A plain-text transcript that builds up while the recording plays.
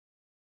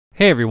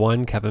Hey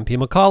everyone, Kevin P.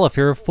 McAuliffe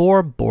here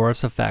for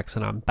Boris Effects,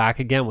 and I'm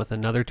back again with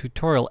another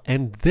tutorial,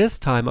 and this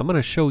time I'm going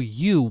to show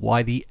you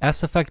why the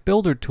S-Effect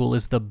Builder tool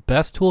is the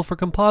best tool for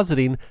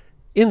compositing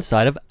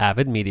inside of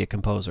Avid Media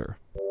Composer.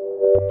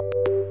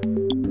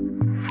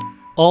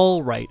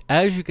 Alright,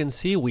 as you can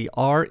see, we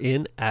are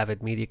in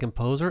Avid Media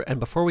Composer, and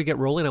before we get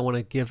rolling, I want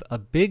to give a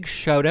big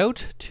shout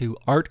out to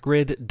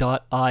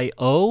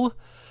artgrid.io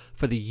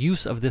for the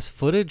use of this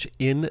footage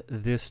in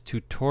this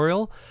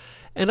tutorial.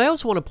 And I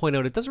also want to point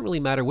out it doesn't really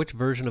matter which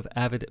version of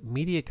Avid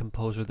Media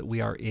Composer that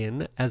we are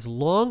in, as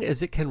long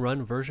as it can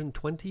run version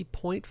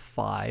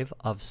 20.5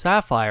 of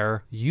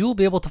Sapphire, you'll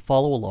be able to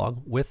follow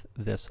along with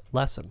this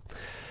lesson.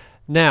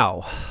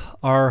 Now,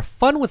 our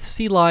Fun with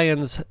Sea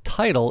Lions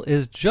title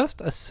is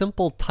just a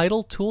simple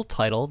title tool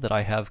title that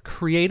I have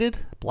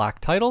created,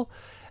 black title,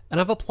 and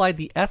I've applied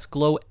the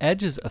S-Glow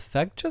Edges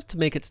effect just to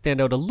make it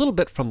stand out a little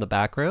bit from the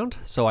background.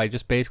 So I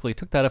just basically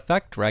took that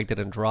effect, dragged it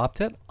and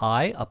dropped it.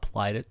 I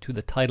applied it to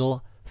the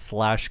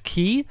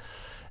title/key,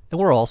 and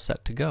we're all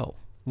set to go.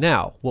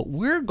 Now, what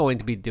we're going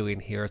to be doing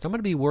here is I'm going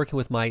to be working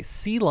with my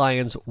Sea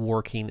Lions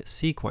working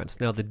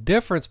sequence. Now, the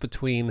difference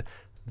between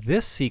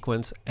this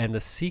sequence and the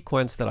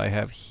sequence that I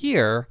have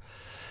here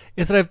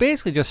is that I've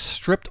basically just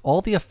stripped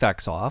all the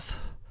effects off.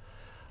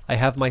 I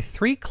have my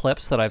 3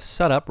 clips that I've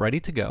set up ready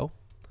to go.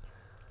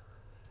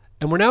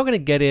 And we're now going to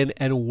get in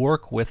and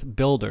work with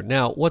Builder.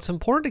 Now, what's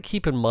important to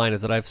keep in mind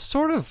is that I've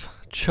sort of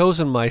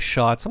chosen my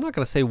shots. I'm not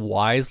going to say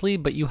wisely,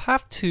 but you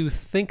have to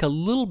think a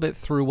little bit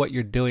through what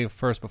you're doing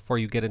first before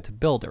you get into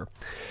Builder.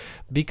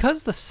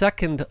 Because the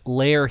second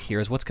layer here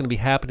is what's going to be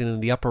happening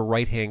in the upper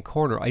right-hand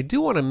corner, I do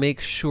want to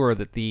make sure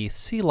that the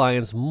sea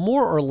lions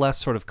more or less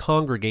sort of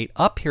congregate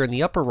up here in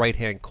the upper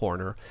right-hand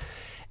corner.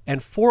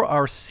 And for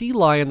our sea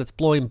lion that's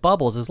blowing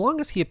bubbles, as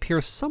long as he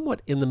appears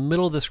somewhat in the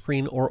middle of the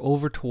screen or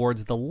over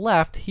towards the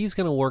left, he's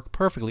going to work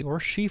perfectly, or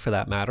she for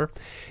that matter,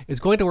 is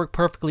going to work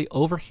perfectly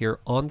over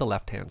here on the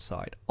left-hand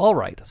side. All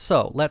right,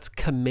 so let's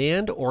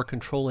Command or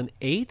Control and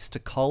 8 to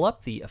call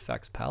up the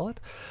effects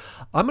palette.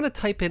 I'm going to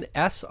type in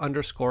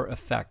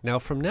S_effect. Now,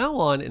 from now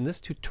on in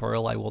this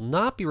tutorial, I will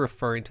not be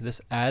referring to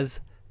this as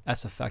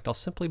S-Effect. I'll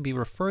simply be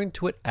referring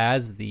to it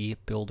as the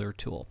Builder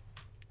tool.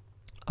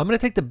 I'm going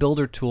to take the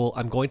Builder tool,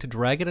 I'm going to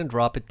drag it and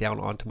drop it down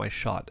onto my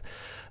shot.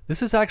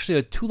 This is actually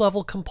a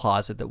 2-level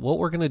composite that what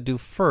we're going to do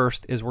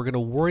first is we're going to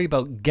worry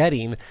about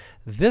getting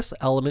this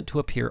element to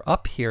appear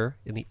up here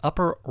in the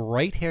upper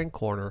right-hand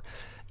corner,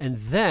 and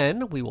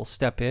then we will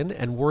step in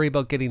and worry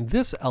about getting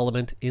this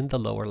element in the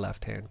lower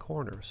left-hand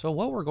corner. So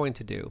what we're going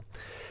to do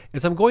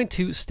is I'm going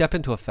to step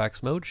into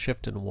effects mode.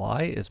 Shift and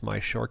Y is my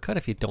shortcut.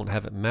 If you don't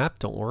have it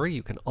mapped, don't worry,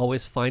 you can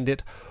always find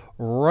it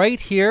right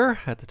here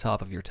at the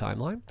top of your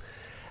timeline.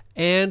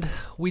 And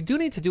we do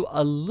need to do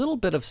a little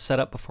bit of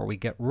setup before we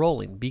get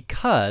rolling,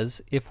 because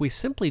if we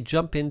simply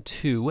jump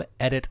into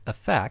Edit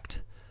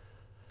Effect,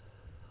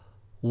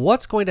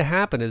 what's going to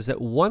happen is that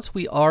once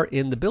we are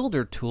in the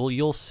Builder tool,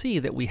 you'll see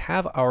that we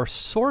have our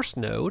source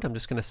node. I'm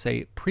just going to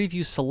say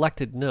Preview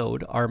Selected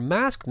Node. Our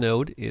mask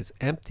node is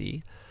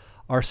empty.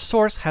 Our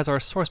source has our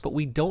source, but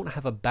we don't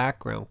have a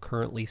background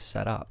currently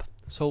set up.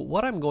 So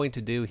what I'm going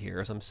to do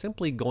here is I'm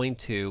simply going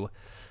to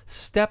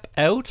step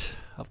out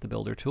of the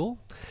Builder tool,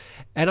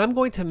 and I'm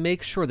going to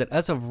make sure that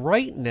as of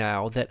right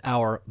now that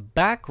our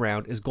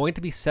background is going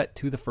to be set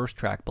to the first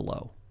track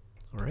below.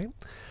 All right.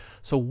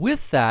 So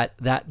with that,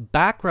 that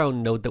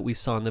background node that we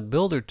saw in the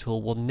Builder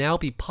tool will now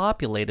be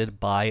populated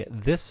by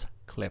this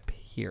clip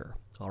here.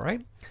 All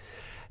right.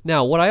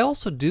 Now, what I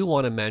also do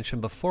want to mention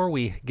before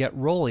we get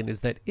rolling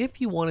is that if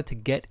you wanted to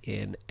get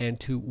in and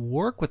to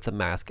work with the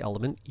mask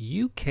element,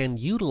 you can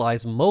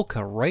utilize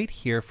Mocha right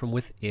here from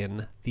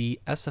within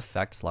the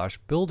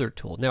S-Effect/Builder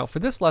tool. Now, for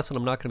this lesson,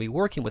 I'm not going to be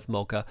working with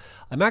Mocha.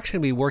 I'm actually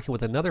going to be working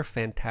with another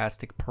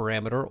fantastic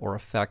parameter or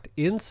effect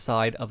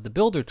inside of the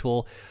Builder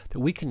tool that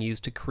we can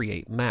use to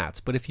create mats.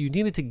 But if you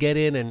needed to get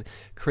in and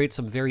create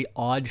some very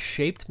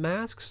odd-shaped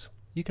masks,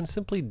 you can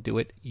simply do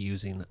it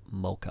using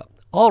Mocha.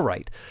 All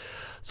right,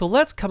 so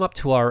let's come up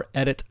to our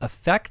Edit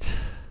Effect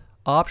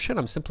option.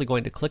 I'm simply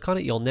going to click on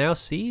it. You'll now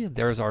see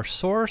there's our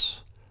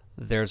source,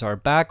 there's our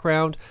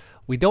background.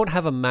 We don't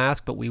have a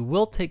mask, but we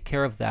will take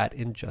care of that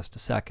in just a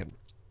second.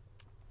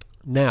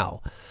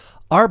 Now,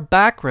 our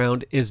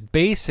background is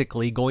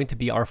basically going to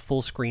be our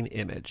full screen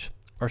image.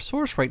 Our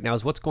source right now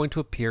is what's going to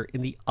appear in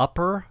the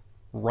upper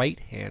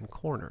right-hand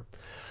corner.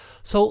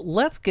 So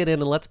let's get in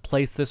and let's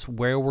place this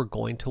where we're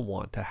going to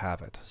want to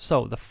have it.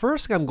 So the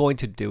first thing I'm going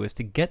to do is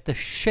to get the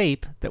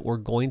shape that we're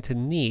going to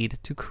need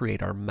to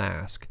create our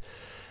mask.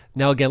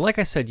 Now again, like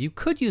I said, you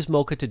could use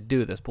Mocha to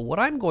do this, but what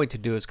I'm going to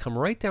do is come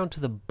right down to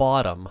the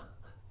bottom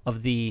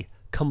of the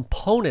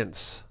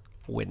Components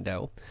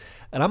window,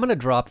 and I'm going to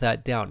drop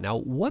that down. Now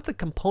what the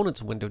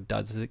Components window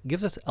does is it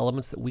gives us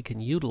elements that we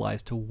can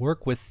utilize to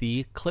work with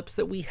the clips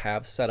that we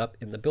have set up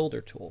in the Builder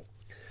tool.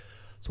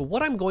 So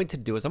what I'm going to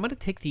do is I'm going to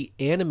take the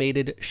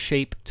Animated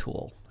Shape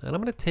tool, and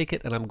I'm going to take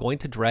it and I'm going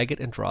to drag it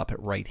and drop it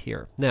right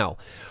here. Now,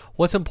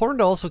 what's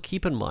important to also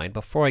keep in mind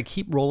before I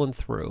keep rolling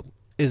through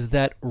is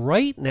that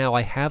right now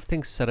I have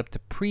things set up to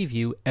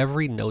preview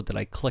every node that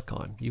I click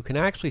on. You can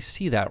actually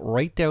see that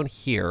right down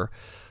here,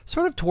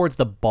 sort of towards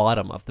the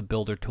bottom of the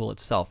builder tool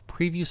itself,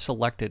 preview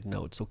selected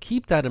node. So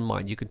keep that in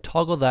mind. You can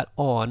toggle that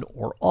on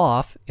or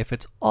off. If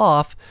it's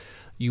off,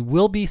 you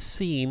will be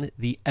seeing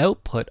the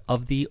output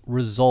of the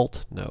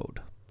result node.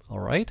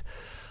 All right.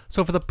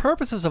 So for the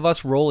purposes of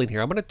us rolling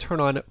here, I'm going to turn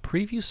on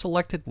preview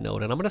selected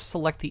node, and I'm going to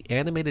select the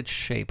animated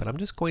shape, and I'm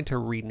just going to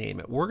rename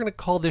it. We're going to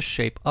call this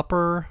shape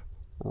upper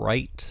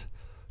right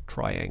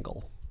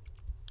triangle.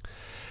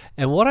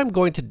 And what I'm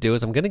going to do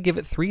is I'm going to give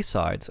it 3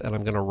 sides, and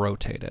I'm going to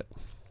rotate it.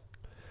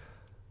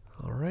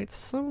 All right,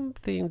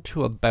 something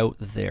to about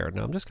there.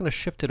 Now I'm just going to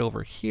shift it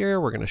over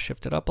here. We're going to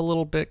shift it up a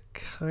little bit,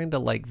 kind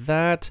of like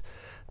that.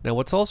 Now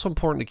what's also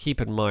important to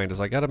keep in mind is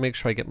I got to make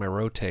sure I get my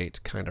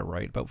rotate kind of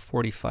right, about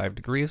 45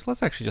 degrees.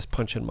 Let's actually just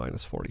punch in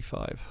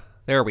 -45.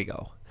 There we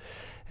go.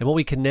 And what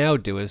we can now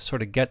do is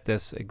sort of get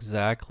this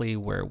exactly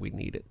where we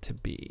need it to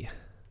be.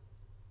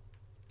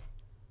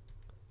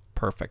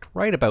 Perfect,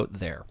 right about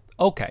there.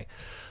 Okay,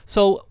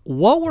 so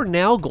what we're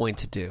now going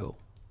to do,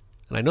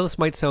 and I know this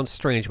might sound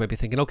strange, you might be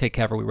thinking, okay,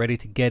 Kev, are we ready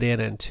to get in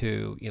and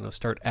to,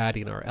 start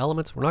adding our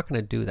elements? We're not going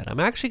to do that. I'm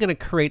actually going to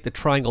create the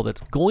triangle that's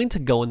going to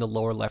go in the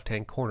lower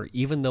left-hand corner,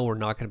 even though we're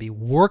not going to be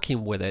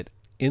working with it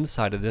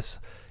inside of this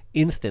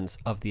instance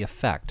of the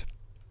effect.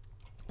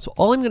 So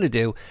all I'm going to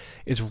do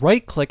is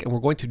right-click, and we're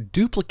going to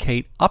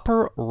duplicate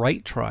upper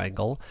right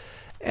triangle,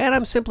 and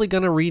I'm simply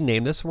going to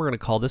rename this, and we're going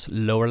to call this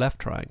lower left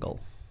triangle.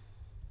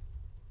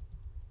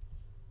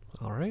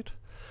 All right.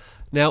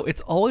 Now,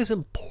 it's always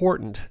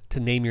important to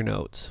name your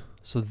nodes.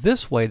 So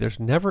this way, there's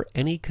never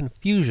any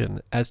confusion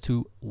as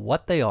to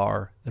what they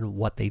are and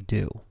what they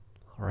do.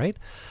 All right.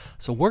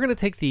 So we're going to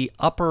take the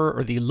upper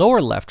or the lower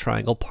left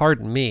triangle,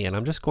 pardon me, and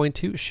I'm just going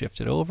to shift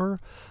it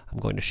over. I'm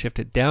going to shift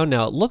it down.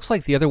 Now, it looks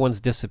like the other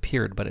one's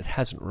disappeared, but it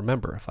hasn't.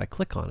 Remember, if I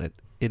click on it,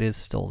 it is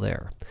still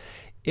there.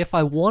 If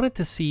I wanted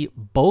to see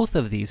both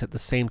of these at the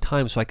same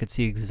time so I could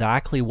see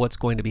exactly what's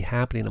going to be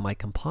happening in my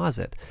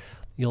composite,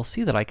 you'll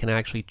see that I can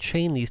actually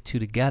chain these two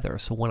together.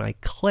 So when I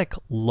click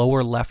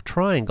lower left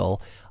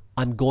triangle,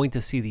 I'm going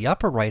to see the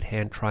upper right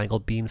hand triangle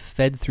being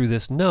fed through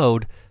this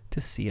node to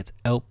see its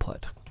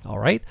output. All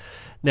right.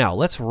 Now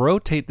let's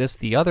rotate this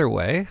the other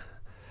way.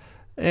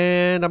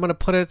 And I'm going to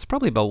put it, it's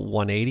probably about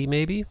 180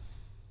 maybe.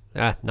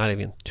 Not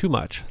even too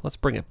much. Let's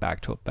bring it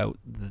back to about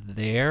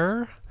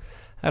there.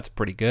 That's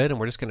pretty good. And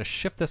we're just going to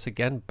shift this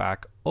again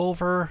back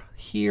over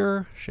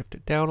here, shift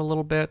it down a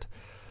little bit.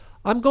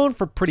 I'm going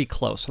for pretty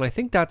close, and I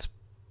think that's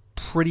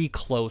pretty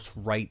close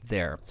right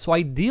there. So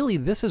ideally,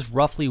 this is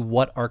roughly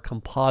what our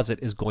composite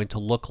is going to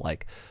look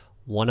like.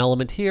 One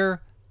element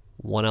here,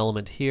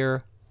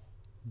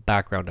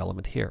 background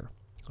element here.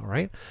 All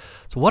right.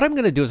 So what I'm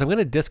going to do is I'm going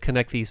to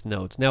disconnect these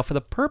nodes. Now, for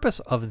the purpose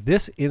of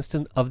this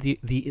instance of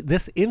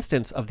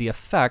the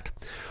effect,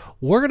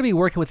 we're going to be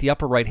working with the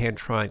upper right-hand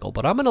triangle,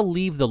 but I'm going to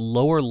leave the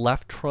lower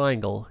left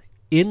triangle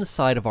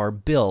inside of our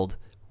build.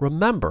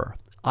 Remember,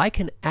 I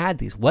can add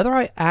these. Whether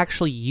I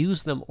actually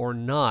use them or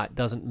not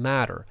doesn't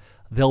matter.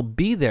 They'll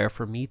be there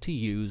for me to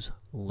use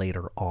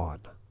later on.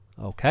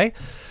 Okay?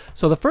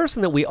 So the first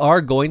thing that we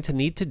are going to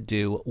need to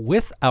do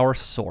with our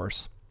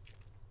source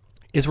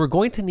is we're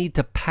going to need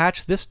to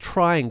patch this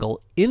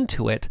triangle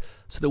into it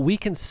so that we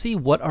can see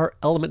what our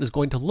element is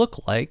going to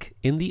look like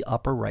in the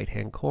upper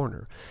right-hand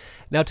corner.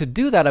 Now to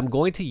do that, I'm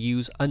going to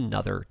use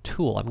another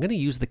tool. I'm going to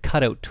use the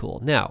Cutout tool.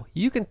 Now,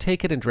 you can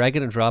take it and drag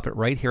it and drop it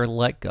right here and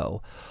let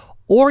go.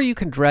 Or you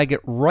can drag it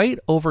right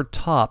over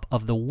top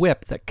of the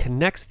whip that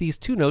connects these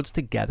two nodes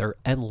together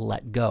and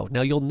let go.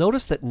 Now you'll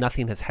notice that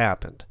nothing has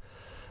happened.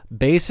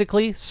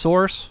 Basically,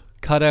 source,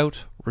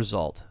 cutout,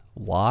 result.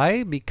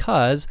 Why?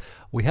 Because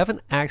we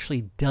haven't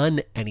actually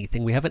done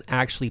anything. We haven't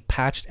actually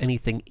patched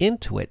anything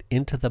into it,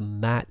 into the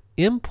matte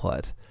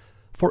input,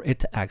 for it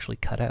to actually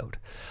cut out.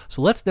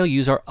 So let's now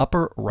use our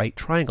upper right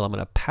triangle. I'm going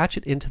to patch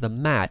it into the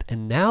matte,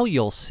 and now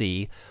you'll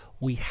see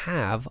we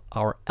have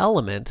our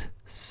element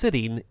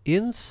sitting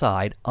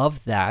inside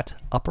of that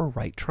upper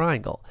right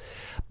triangle.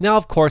 Now,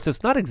 of course,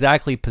 it's not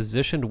exactly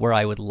positioned where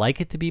I would like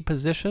it to be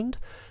positioned,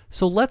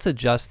 so let's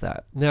adjust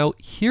that. Now,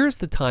 here's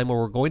the time where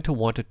we're going to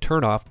want to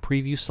turn off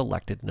preview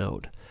selected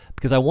node,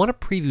 because I want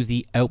to preview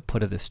the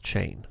output of this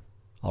chain.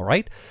 All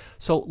right,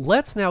 so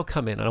let's now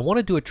come in, and I want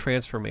to do a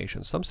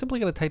transformation. So I'm simply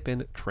going to type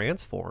in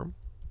transform.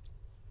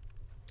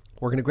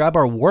 We're going to grab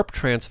our warp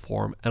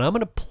transform, and I'm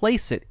going to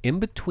place it in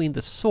between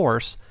the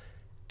source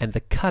and the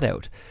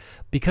cutout,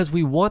 because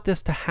we want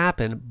this to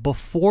happen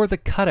before the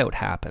cutout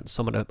happens.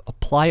 So I'm going to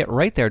apply it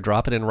right there,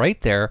 drop it in right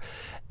there,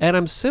 and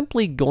I'm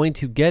simply going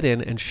to get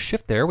in and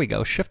shift, there we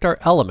go, shift our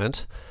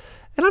element,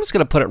 and I'm just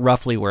going to put it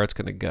roughly where it's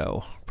going to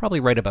go, probably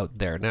right about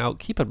there. Now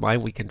keep in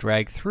mind we can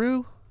drag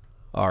through.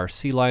 Our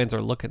C lines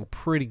are looking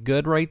pretty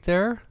good right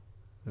there.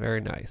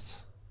 Very nice.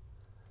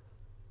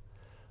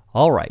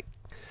 All right.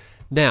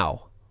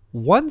 Now,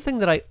 one thing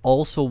that I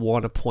also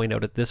want to point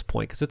out at this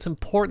point, because it's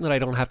important that I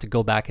don't have to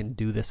go back and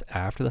do this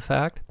after the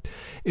fact,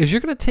 is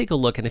you're going to take a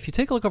look, and if you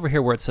take a look over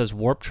here where it says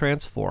Warp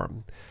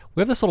Transform,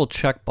 we have this little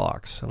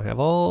checkbox, and I have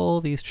all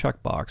these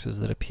checkboxes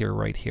that appear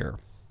right here.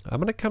 I'm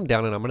going to come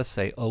down and I'm going to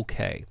say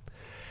OK.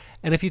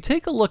 And if you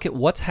take a look at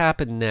what's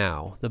happened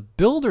now, the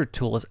Builder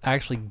tool has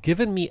actually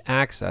given me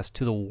access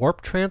to the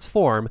Warp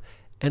Transform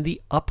and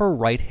the upper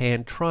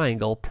right-hand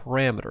triangle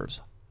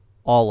parameters,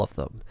 all of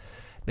them.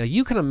 Now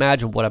you can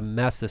imagine what a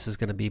mess this is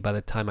going to be by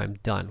the time I'm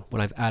done.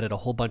 When I've added a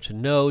whole bunch of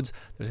nodes,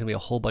 there's going to be a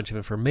whole bunch of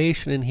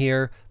information in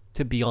here.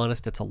 To be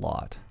honest, it's a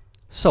lot.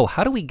 So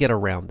how do we get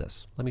around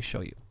this? Let me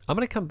show you. I'm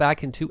going to come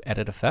back into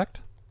Edit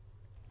Effect.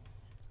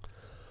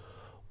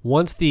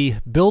 Once the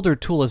Builder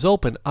tool is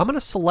open, I'm going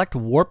to select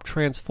Warp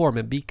Transform,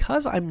 and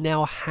because I'm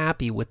now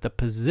happy with the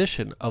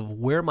position of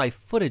where my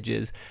footage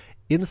is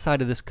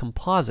inside of this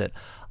composite,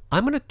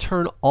 I'm going to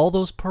turn all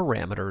those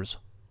parameters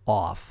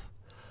off.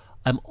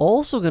 I'm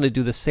also going to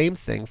do the same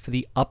thing for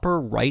the upper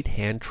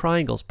right-hand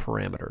triangles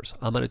parameters.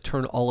 I'm going to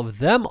turn all of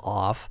them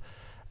off,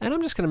 and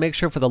I'm just going to make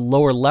sure for the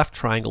lower left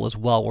triangle as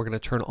well, we're going to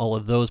turn all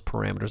of those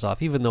parameters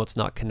off, even though it's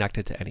not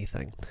connected to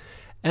anything.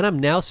 And I'm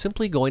now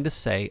simply going to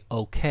say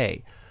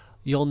OK.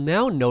 You'll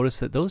now notice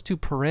that those two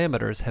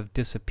parameters have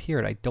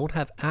disappeared. I don't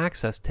have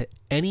access to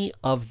any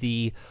of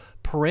the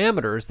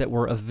parameters that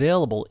were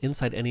available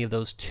inside any of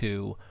those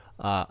two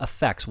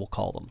effects, we'll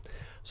call them.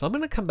 So I'm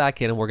going to come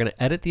back in and we're going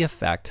to edit the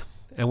effect,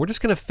 and we're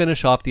just going to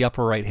finish off the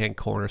upper right hand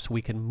corner so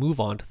we can move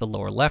on to the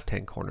lower left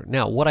hand corner.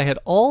 Now what I had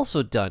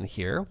also done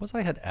here was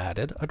I had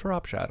added a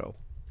drop shadow.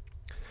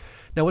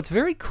 Now what's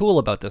very cool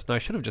about this, now I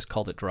should have just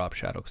called it drop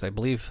shadow because I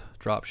believe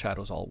drop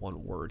shadow is all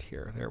one word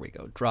here. There we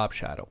go, drop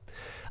shadow.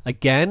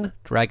 Again,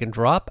 drag and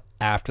drop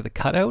after the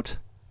cutout.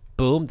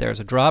 Boom, there's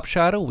a drop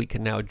shadow. We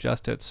can now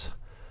adjust its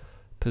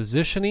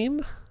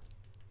positioning.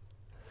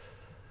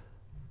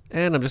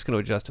 And I'm just going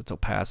to adjust its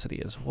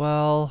opacity as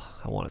well.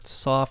 I want its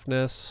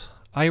softness.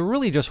 I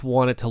really just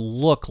want it to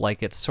look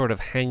like it's sort of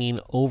hanging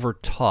over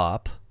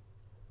top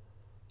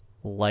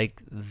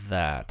like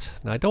that.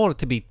 Now I don't want it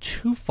to be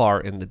too far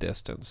in the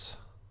distance.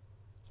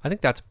 I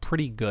think that's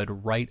pretty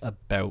good right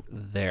about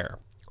there.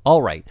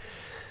 All right.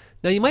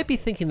 Now you might be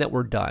thinking that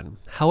we're done.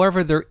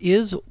 However, there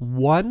is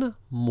one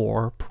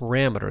more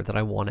parameter that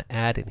I want to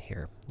add in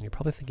here. You're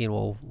probably thinking,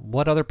 well,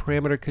 what other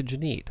parameter could you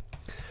need?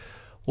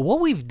 Well,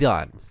 what we've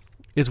done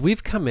is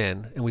we've come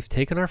in and we've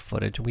taken our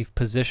footage and we've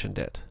positioned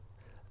it.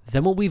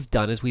 Then what we've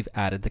done is we've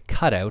added the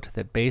cutout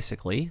that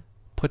basically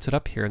puts it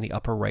up here in the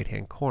upper right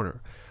hand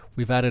corner.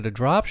 We've added a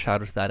drop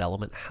shadow to that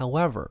element.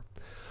 However,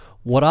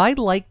 what I'd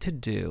like to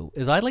do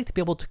is I'd like to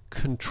be able to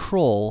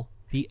control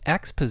the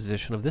X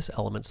position of this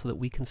element so that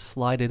we can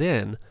slide it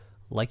in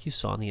like you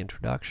saw in the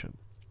introduction.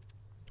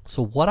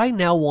 So what I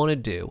now want to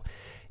do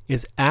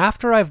is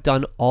after I've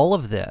done all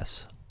of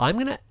this, I'm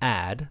going to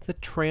add the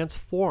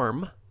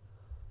transform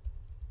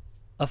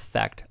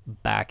effect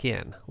back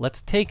in.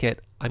 Let's take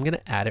it, I'm going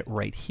to add it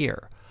right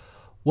here.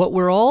 What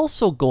we're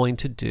also going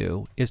to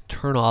do is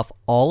turn off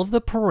all of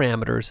the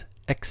parameters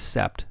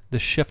except the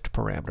shift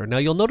parameter. Now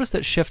you'll notice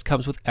that shift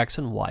comes with X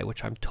and Y,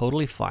 which I'm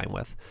totally fine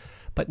with.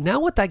 But now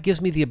what that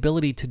gives me the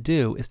ability to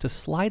do is to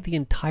slide the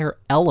entire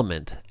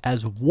element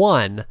as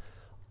one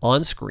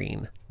on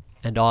screen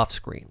and off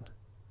screen.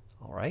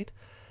 All right.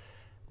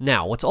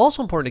 Now what's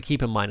also important to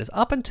keep in mind is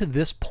up until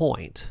this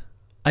point,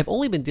 I've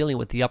only been dealing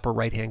with the upper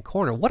right hand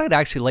corner. What I'd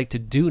actually like to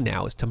do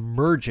now is to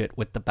merge it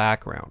with the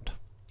background.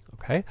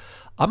 Okay,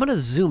 I'm going to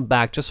zoom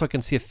back just so I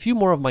can see a few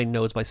more of my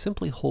nodes by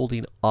simply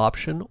holding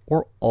Option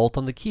or Alt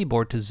on the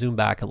keyboard to zoom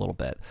back a little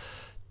bit.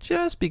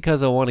 Just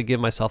because I want to give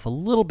myself a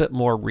little bit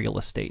more real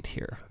estate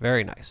here.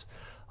 Very nice.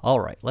 All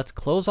right, let's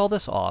close all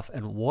this off,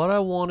 and what I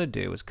want to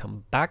do is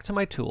come back to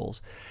my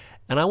tools,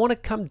 and I want to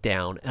come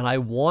down and I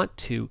want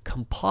to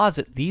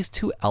composite these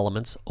two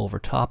elements over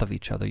top of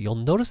each other. You'll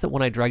notice that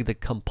when I drag the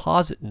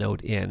composite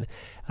node in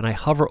and I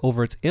hover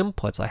over its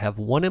inputs, I have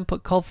one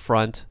input called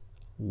front,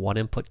 one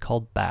input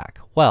called back.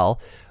 Well,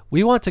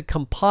 we want to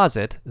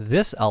composite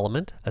this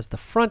element as the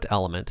front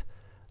element,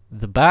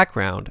 the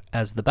background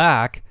as the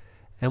back,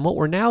 and what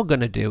we're now going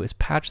to do is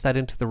patch that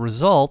into the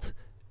result,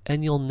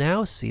 and you'll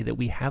now see that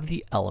we have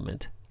the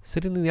element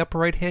sitting in the upper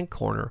right hand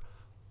corner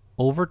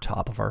over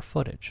top of our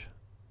footage.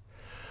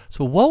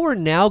 So what we're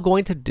now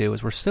going to do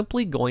is we're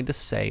simply going to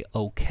say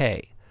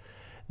OK.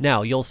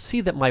 Now you'll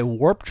see that my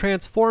warp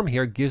transform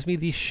here gives me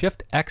the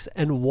shift X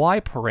and Y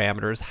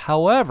parameters.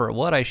 However,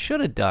 what I should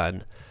have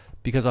done,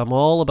 because I'm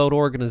all about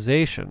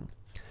organization,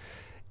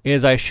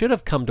 is I should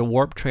have come to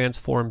warp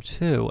transform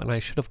 2 and I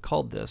should have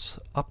called this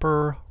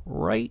upper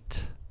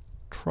right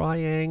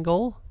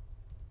triangle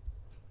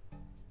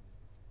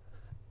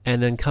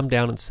and then come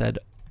down and said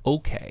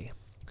OK.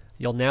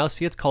 You'll now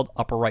see it's called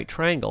upper right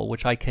triangle,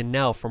 which I can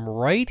now from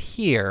right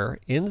here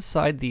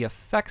inside the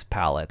effects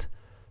palette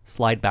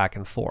slide back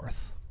and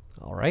forth.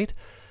 All right,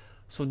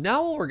 so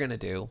now what we're going to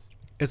do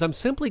is I'm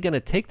simply going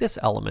to take this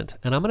element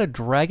and I'm going to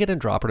drag it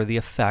and drop it, or the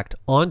effect,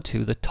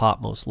 onto the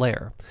topmost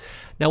layer.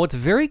 Now what's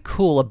very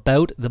cool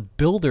about the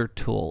Builder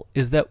tool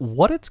is that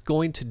what it's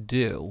going to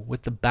do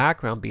with the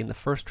background being the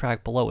first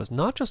track below is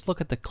not just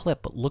look at the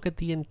clip, but look at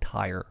the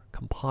entire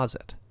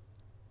composite.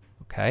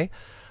 Okay,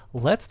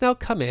 let's now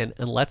come in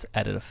and let's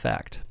edit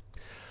effect.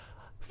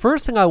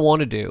 First thing I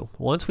want to do,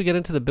 once we get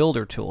into the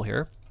builder tool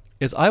here,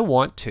 is I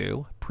want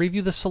to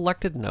preview the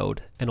selected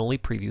node and only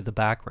preview the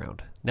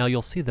background. Now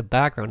you'll see the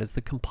background is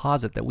the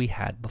composite that we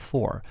had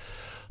before.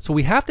 So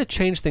we have to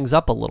change things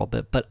up a little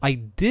bit, but I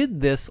did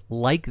this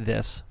like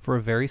this for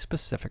a very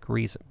specific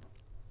reason.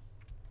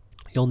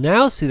 You'll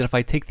now see that if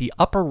I take the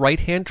upper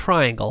right-hand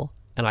triangle,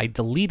 and I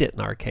delete it in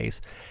our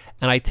case,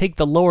 and I take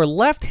the lower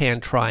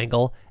left-hand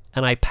triangle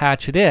and I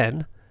patch it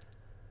in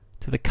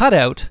to the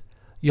cutout,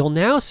 you'll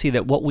now see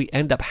that what we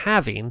end up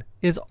having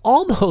is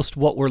almost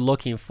what we're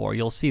looking for.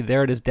 You'll see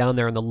there it is down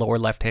there in the lower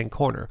left-hand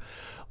corner.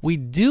 We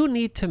do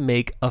need to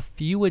make a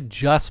few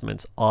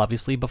adjustments,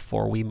 obviously,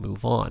 before we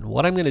move on.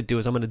 What I'm going to do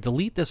is I'm going to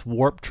delete this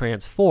warp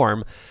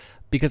transform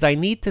because I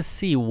need to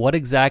see what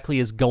exactly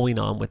is going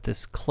on with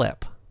this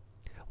clip.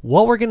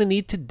 What we're going to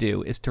need to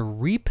do is to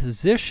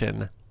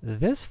reposition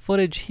this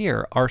footage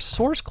here, our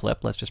source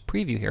clip, let's just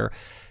preview here,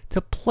 to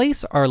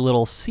place our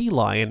little sea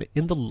lion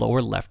in the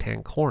lower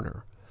left-hand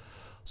corner.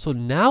 So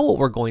now what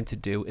we're going to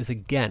do is,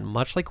 again,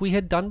 much like we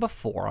had done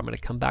before, I'm going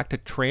to come back to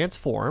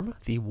transform,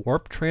 the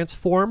warp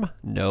transform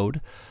node.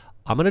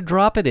 I'm going to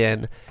drop it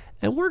in,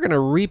 and we're going to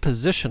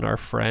reposition our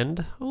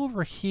friend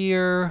over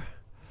here.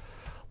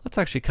 Let's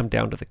actually come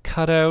down to the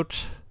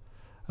cutout.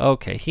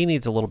 Okay, he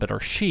needs a little bit, or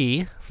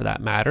she, for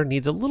that matter,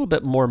 needs a little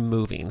bit more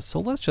moving.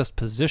 So let's just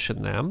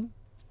position them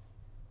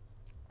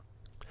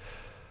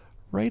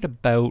right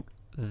about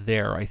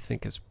there, I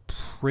think is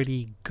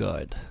pretty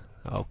good.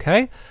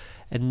 Okay.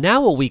 And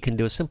now what we can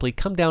do is simply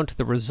come down to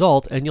the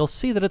result, and you'll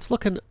see that it's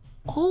looking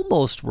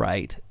almost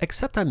right,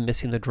 except I'm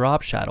missing the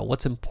drop shadow.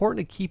 What's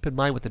important to keep in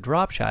mind with the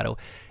drop shadow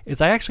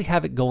is I actually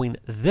have it going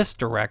this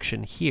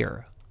direction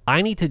here.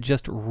 I need to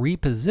just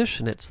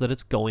reposition it so that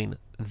it's going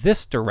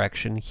this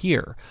direction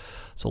here.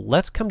 So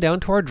let's come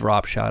down to our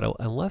drop shadow,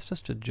 and let's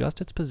just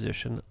adjust its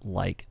position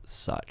like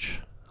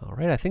such. All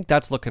right, I think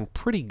that's looking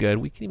pretty good.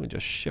 We can even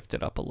just shift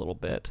it up a little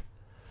bit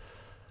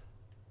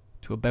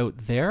to about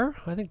there.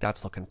 I think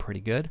that's looking pretty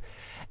good.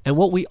 And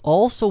what we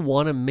also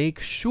want to make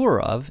sure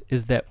of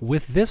is that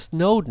with this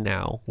node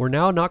now, we're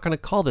now not going to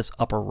call this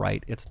upper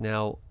right, it's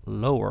now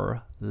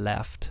lower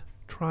left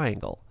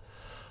triangle.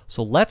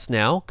 So let's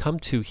now come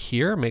to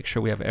here, make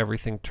sure we have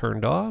everything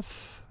turned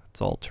off. It's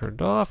all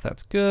turned off,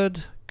 that's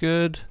good,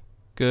 good,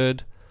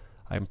 good.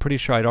 I'm pretty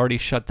sure I'd already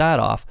shut that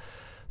off.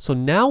 So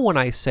now when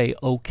I say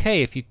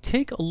OK, if you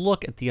take a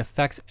look at the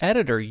effects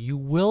editor, you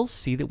will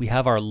see that we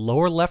have our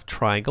lower left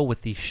triangle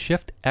with the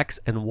Shift X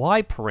and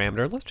Y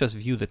parameter. Let's just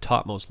view the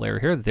topmost layer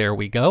here. There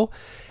we go.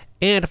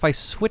 And if I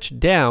switch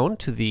down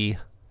to the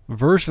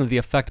version of the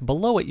effect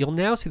below it, you'll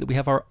now see that we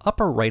have our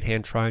upper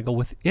right-hand triangle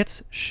with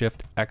its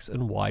Shift X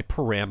and Y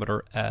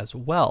parameter as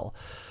well.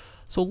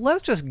 So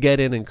let's just get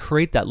in and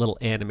create that little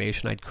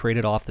animation I'd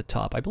created off the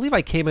top. I believe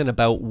I came in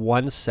about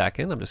 1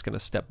 second. I'm just going to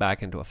step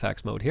back into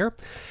effects mode here.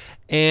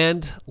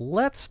 And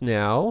let's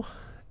now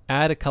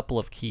add a couple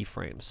of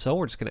keyframes. So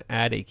we're just going to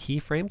add a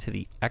keyframe to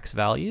the X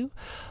value.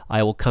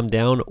 I will come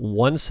down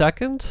 1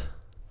 second.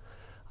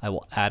 I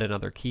will add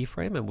another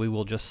keyframe, and we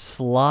will just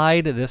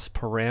slide this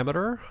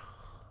parameter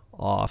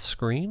off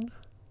screen.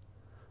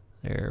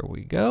 There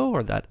we go,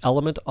 or that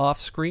element off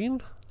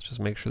screen. Let's just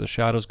make sure the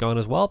shadow's gone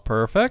as well.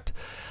 Perfect.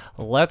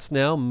 Let's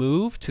now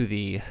move to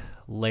the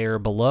layer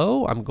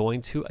below. I'm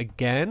going to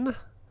again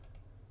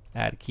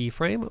add a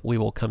keyframe. We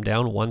will come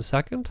down 1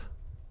 second.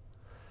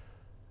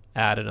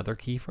 Add another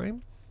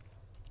keyframe.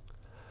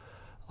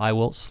 I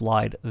will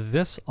slide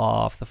this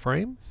off the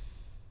frame.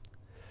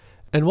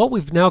 And what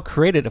we've now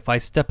created, if I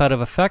step out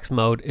of effects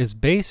mode, is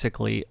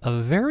basically a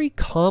very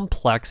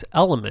complex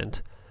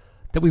element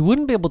that we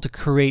wouldn't be able to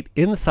create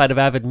inside of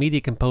Avid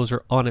Media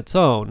Composer on its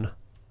own,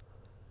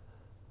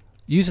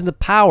 using the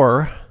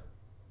power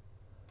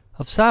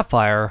of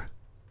Sapphire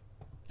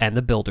and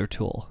the Builder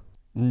tool.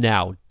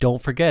 Now,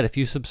 don't forget, if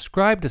you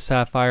subscribe to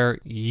Sapphire,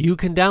 you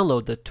can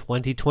download the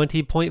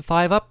 2020.5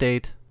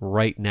 update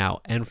right now.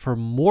 And for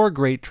more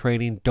great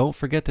training, don't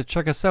forget to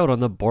check us out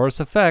on the Boris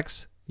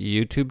Effects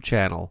YouTube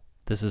channel.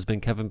 This has been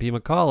Kevin P.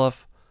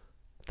 McAuliffe.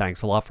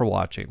 Thanks a lot for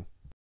watching.